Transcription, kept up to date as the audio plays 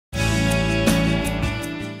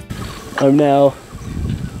I'm now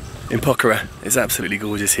in Pokhara. It's absolutely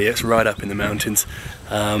gorgeous here. It's right up in the mountains.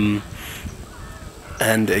 And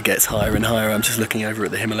it gets higher and higher. I'm just looking over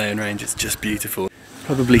at the Himalayan range. It's just beautiful.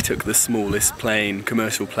 Probably took the smallest plane,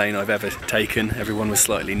 commercial plane I've ever taken. Everyone was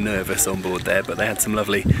slightly nervous on board there, but they had some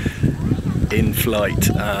lovely in-flight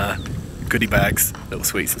goodie bags, little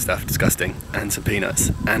sweets and stuff, disgusting, and some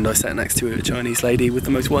peanuts. And I sat next to a Chinese lady with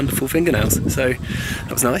the most wonderful fingernails, so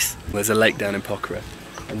that was nice. There's a lake down in Pokhara,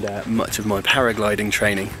 and much of my paragliding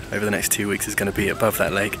training over the next 2 weeks is going to be above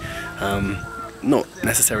that lake. Not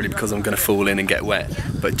necessarily because I'm going to fall in and get wet,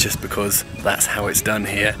 but just because that's how it's done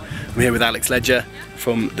here. I'm here with Alex Ledger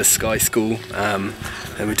from the Sky School, and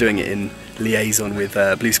we're doing it in liaison with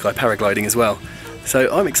Blue Sky Paragliding as well.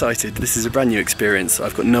 So I'm excited. This is a brand new experience.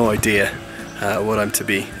 I've got no idea what I'm to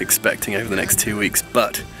be expecting over the next 2 weeks,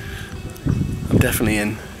 but I'm definitely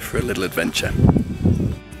in for a little adventure.